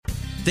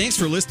Thanks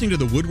for listening to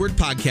the Woodward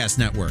Podcast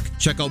Network.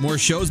 Check out more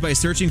shows by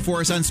searching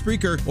for us on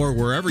Spreaker or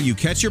wherever you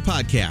catch your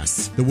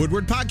podcasts. The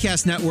Woodward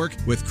Podcast Network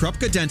with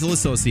Krupka Dental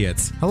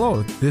Associates.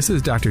 Hello, this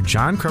is Dr.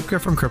 John Krupka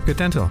from Krupka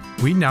Dental.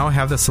 We now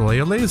have the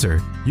Solea laser.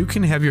 You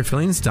can have your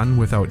fillings done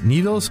without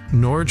needles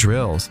nor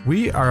drills.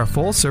 We are a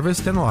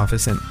full-service dental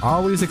office and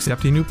always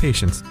accepting new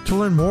patients. To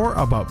learn more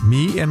about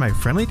me and my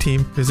friendly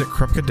team, visit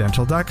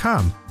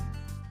krupkadental.com.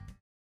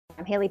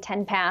 I'm Haley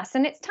Tenpass,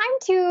 and it's time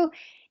to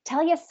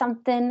tell you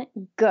something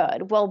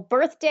good. Well,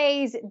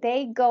 birthdays,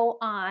 they go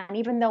on,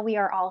 even though we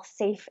are all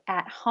safe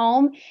at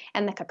home.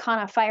 And the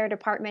Kaukauna Fire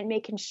Department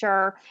making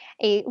sure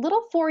a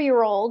little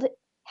 4-year-old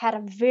had a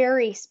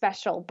very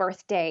special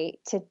birthday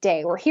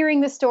today. We're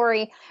hearing the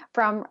story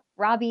from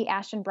Robbie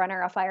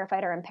Aschenbrenner, a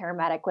firefighter and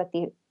paramedic with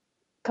the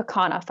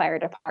Kaukauna Fire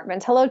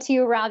Department. Hello to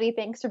you, Robbie.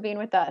 Thanks for being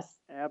with us.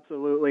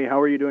 Absolutely.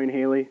 How are you doing,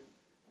 Haley?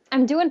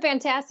 I'm doing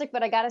fantastic,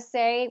 but I got to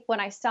say, when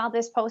I saw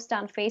this post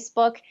on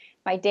Facebook,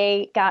 my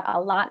day got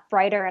a lot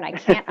brighter, and I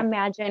can't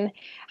imagine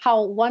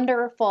how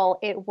wonderful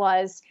it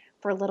was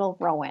for little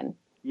Rowan.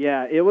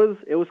 Yeah, it was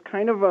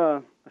kind of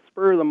a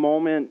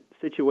spur-of-the-moment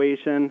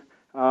situation.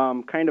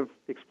 Kind of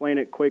explain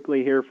it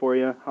quickly here for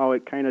you, how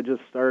it kind of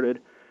just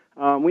started.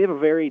 We have a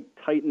very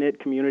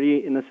tight-knit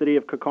community in the city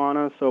of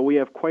Kaukauna, so we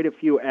have quite a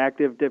few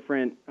active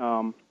different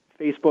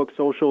Facebook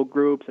social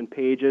groups and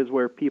pages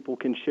where people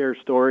can share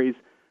stories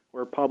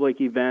or public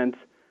events.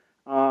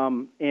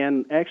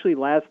 And actually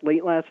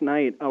late last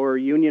night, our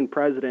union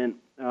president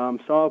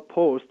saw a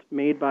post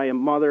made by a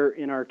mother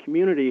in our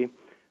community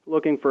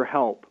looking for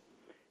help.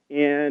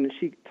 And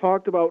she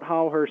talked about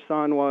how her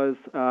son was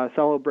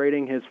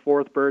celebrating his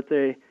 4th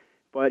birthday,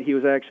 but he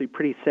was actually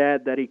pretty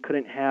sad that he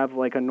couldn't have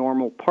like a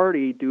normal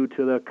party due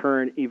to the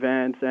current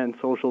events and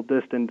social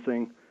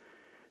distancing.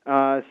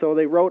 So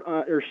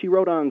she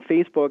wrote on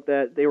Facebook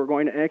that they were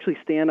going to actually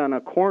stand on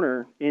a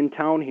corner in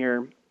town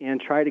here and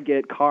try to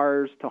get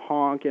cars to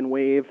honk and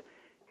wave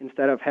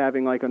instead of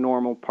having like a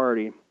normal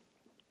party.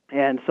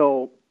 And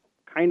so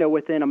kind of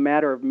within a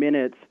matter of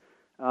minutes,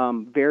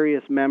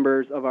 various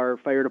members of our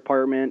fire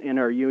department and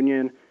our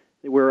union,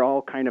 we were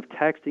all kind of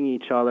texting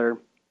each other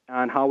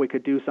on how we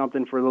could do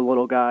something for the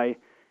little guy.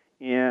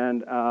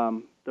 And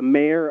the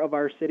mayor of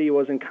our city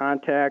was in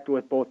contact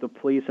with both the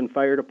police and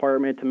fire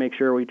department to make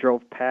sure we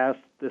drove past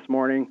this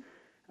morning.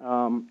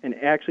 And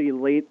actually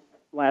late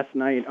last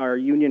night, our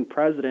union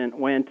president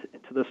went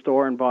to the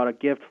store and bought a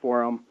gift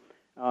for him,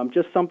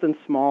 just something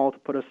small to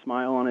put a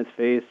smile on his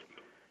face.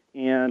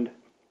 And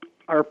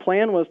our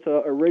plan was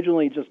to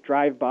originally just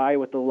drive by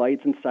with the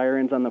lights and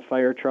sirens on the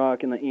fire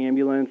truck and the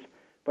ambulance,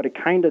 but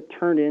it kind of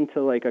turned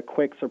into like a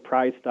quick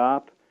surprise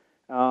stop.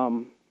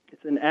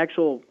 It's an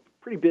actual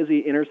pretty busy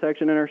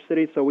intersection in our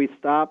city, so we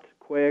stopped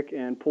quick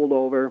and pulled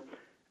over.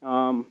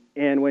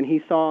 And when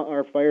he saw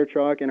our fire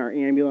truck and our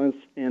ambulance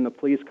and the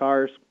police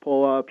cars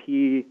pull up,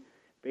 he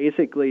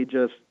basically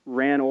just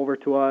ran over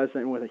to us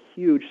and with a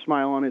huge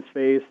smile on his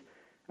face.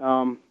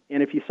 And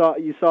if you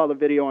saw the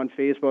video on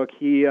Facebook,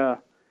 he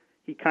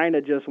kind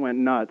of just went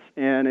nuts.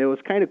 And it was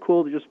kind of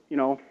cool to just,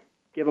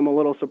 give him a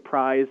little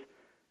surprise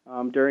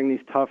during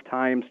these tough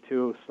times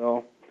too.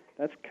 So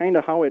that's kind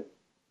of how it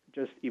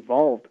just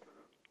evolved.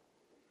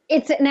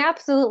 It's an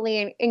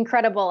absolutely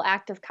incredible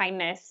act of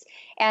kindness,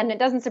 and it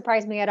doesn't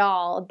surprise me at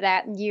all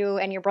that you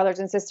and your brothers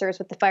and sisters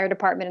with the fire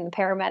department and the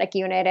paramedic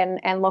unit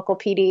and local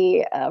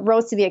PD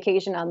rose to the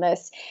occasion on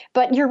this.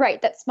 But you're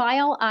right, that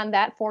smile on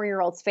that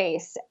 4-year-old's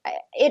face,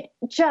 it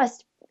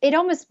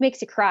almost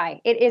makes you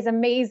cry. It is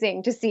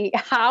amazing to see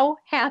how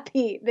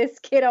happy this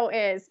kiddo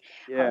is,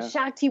 how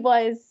shocked he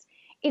was.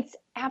 It's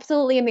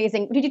absolutely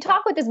amazing. Did you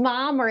talk with his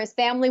mom or his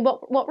family?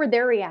 What were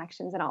their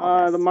reactions and all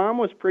of this? The mom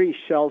was pretty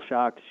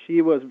shell-shocked.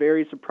 She was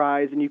very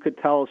surprised, and you could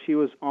tell she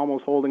was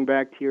almost holding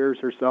back tears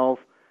herself.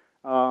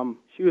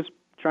 She was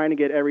trying to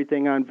get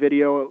everything on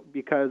video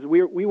because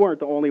we weren't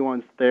the only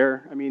ones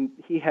there. I mean,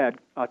 he had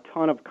a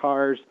ton of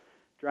cars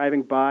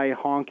driving by,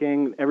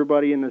 honking.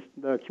 Everybody in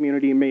the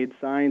community made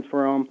signs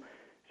for him.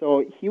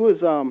 So he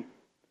was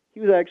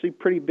actually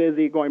pretty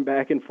busy going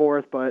back and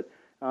forth, but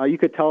you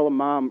could tell the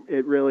mom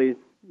it really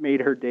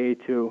made her day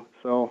too.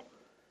 So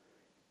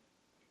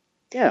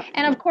yeah.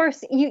 And of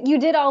course you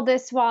did all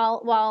this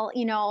while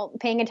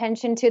paying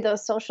attention to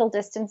those social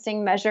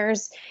distancing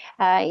measures.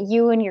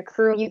 You and your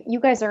crew, you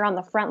guys are on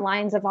the front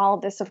lines of all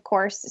of this, of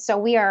course. So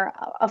we are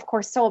of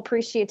course so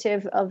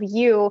appreciative of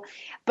you.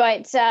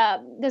 But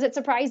does it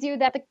surprise you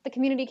that the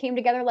community came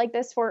together like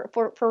this for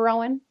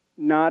Rowan?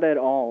 Not at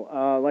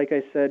all. Like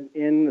I said,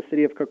 in the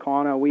city of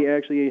Kaukauna, we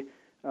actually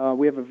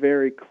we have a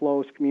very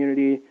close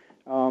community.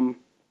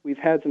 We've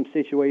had some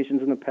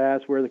situations in the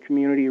past where the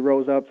community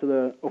rose up to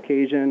the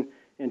occasion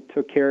and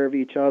took care of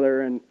each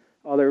other and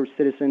other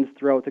citizens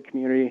throughout the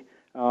community.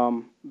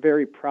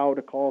 Very proud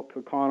to call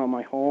Kaukauna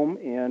my home.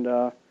 And,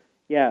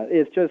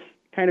 it just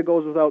kind of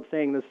goes without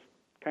saying this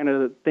kind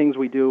of the things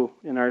we do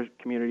in our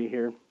community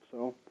here.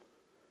 So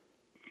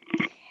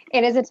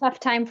It is a tough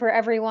time for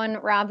everyone,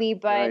 Robbie,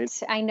 but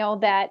Right. I know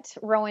that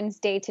Rowan's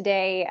Day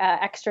today,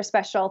 extra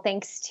special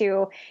thanks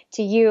to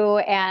you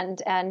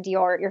and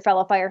your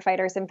fellow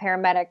firefighters and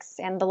paramedics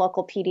and the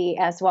local PD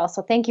as well.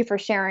 So thank you for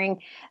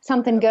sharing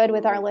something good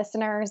with our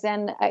listeners.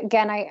 And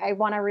again, I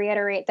want to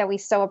reiterate that we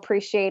so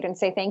appreciate and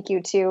say thank you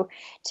to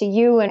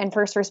you and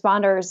first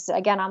responders,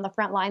 again, on the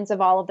front lines of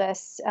all of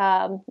this,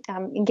 and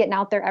getting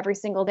out there every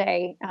single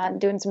day,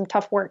 doing some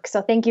tough work.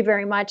 So thank you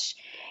very much,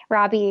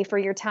 Robbie, for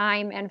your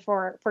time and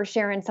for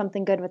sharing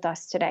something good with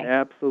us today.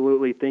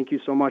 Absolutely. Thank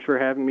you so much for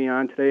having me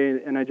on today.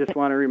 And I just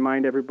want to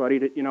remind everybody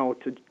to,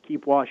 to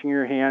keep washing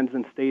your hands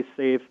and stay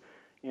safe,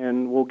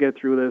 and we'll get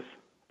through this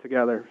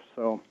together.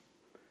 So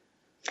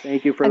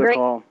thank you for the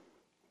call.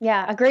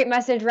 Yeah, a great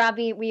message,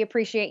 Robbie. We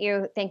appreciate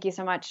you. Thank you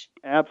so much.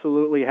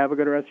 Absolutely. Have a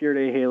good rest of your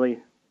day, Haley.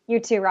 You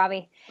too,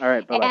 Robbie. All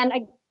right. Bye-bye.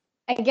 And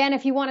again,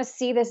 if you want to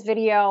see this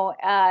video,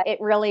 it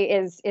really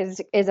is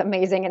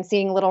amazing. And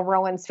seeing little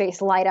Rowan's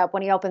face light up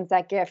when he opens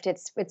that gift,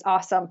 it's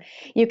awesome.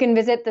 You can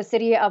visit the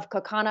City of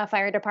Kaukauna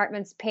Fire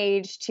Department's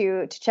page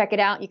to check it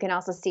out. You can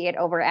also see it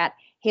over at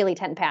Haley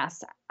Tent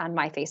Pass on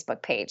my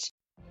Facebook page.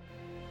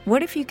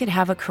 What if you could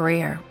have a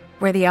career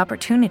where the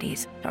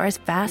opportunities are as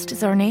vast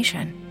as our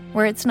nation,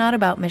 where it's not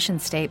about mission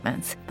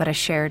statements, but a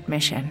shared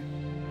mission?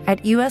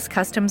 At U.S.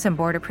 Customs and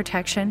Border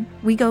Protection,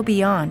 we go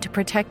beyond to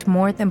protect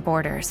more than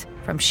borders.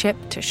 From ship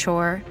to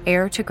shore,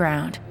 air to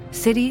ground,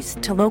 cities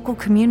to local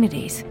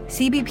communities,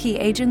 CBP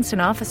agents and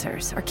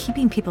officers are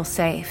keeping people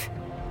safe.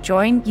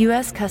 Join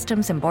U.S.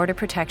 Customs and Border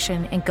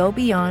Protection and go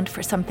beyond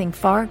for something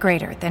far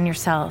greater than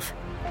yourself.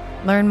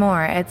 Learn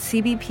more at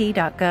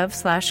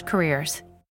cbp.gov/careers.